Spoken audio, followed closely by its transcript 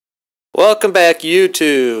Welcome back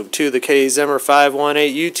YouTube to the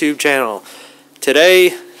KZimmer518 YouTube channel. Today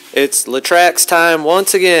it's Latrax time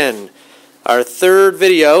once again. Our third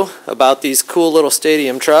video about these cool little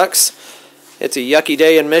stadium trucks. It's a yucky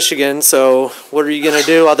day in Michigan, so what are you going to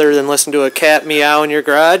do other than listen to a cat meow in your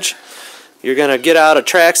garage? You're going to get out a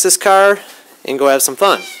Traxxas car and go have some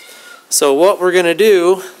fun. So what we're going to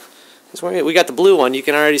do is we got the blue one. You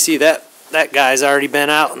can already see that guy's already been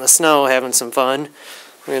out in the snow having some fun.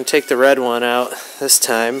 We're going to take the red one out this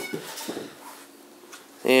time.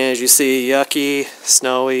 And as you see, yucky,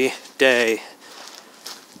 snowy day.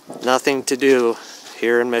 Nothing to do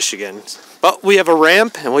here in Michigan. But we have a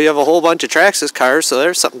ramp and we have a whole bunch of Traxxas cars, so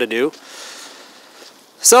there's something to do.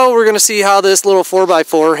 So we're going to see how this little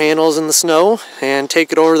 4x4 handles in the snow and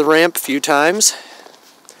take it over the ramp a few times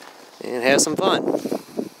and have some fun.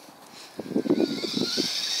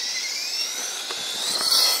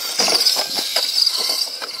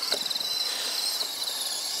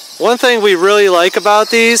 One thing we really like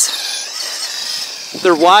about these,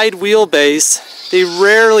 they're wide wheelbase. They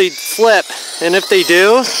rarely flip, and if they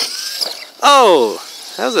do, oh,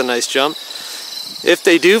 that was a nice jump. If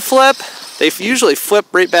they do flip, they usually flip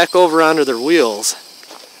right back over onto their wheels.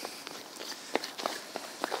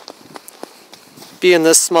 Being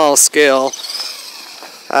this small scale,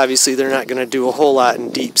 obviously they're not going to do a whole lot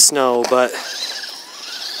in deep snow, but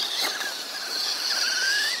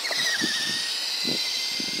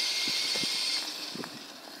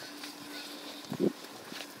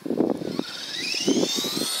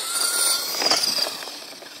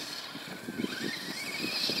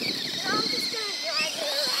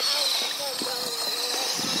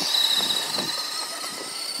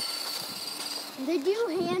they do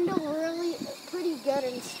handle really pretty good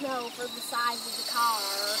in snow for the size of the car.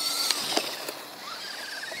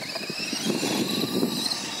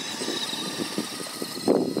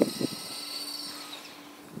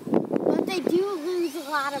 But they do lose a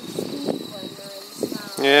lot of speed when they're in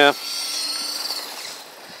snow. yeah.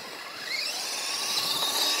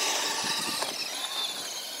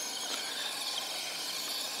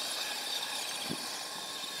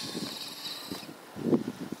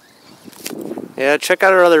 Yeah, check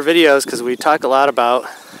out our other videos because we talk a lot about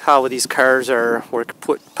how these cars were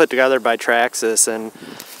put together by Traxxas, and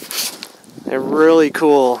they're really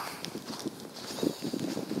cool.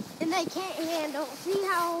 And they can't handle, see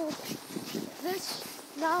how this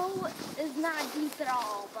snow is not deep at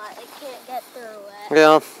all, but it can't get through it.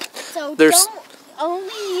 Yeah. So don't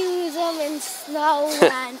only use them in snow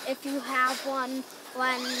when, if you have one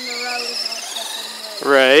when the road is like this.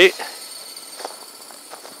 Right.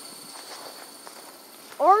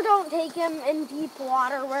 Or don't take them in deep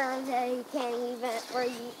water where they can't even,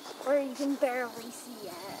 where you can barely see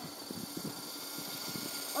it.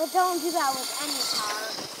 Or don't do that with any car,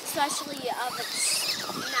 especially if it's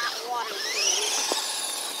not waterproof.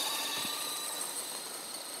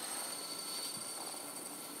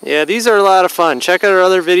 Yeah, these are a lot of fun. Check out our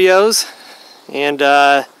other videos, and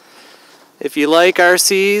if you like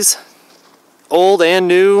RCs, old and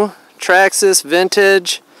new, Traxxas,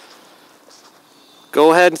 vintage,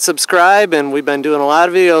 go ahead and subscribe, and we've been doing a lot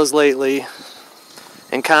of videos lately.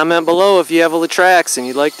 And comment below if you have a Latrax and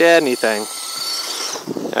you'd like to add anything.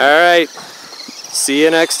 Alright, see you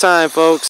next time, folks.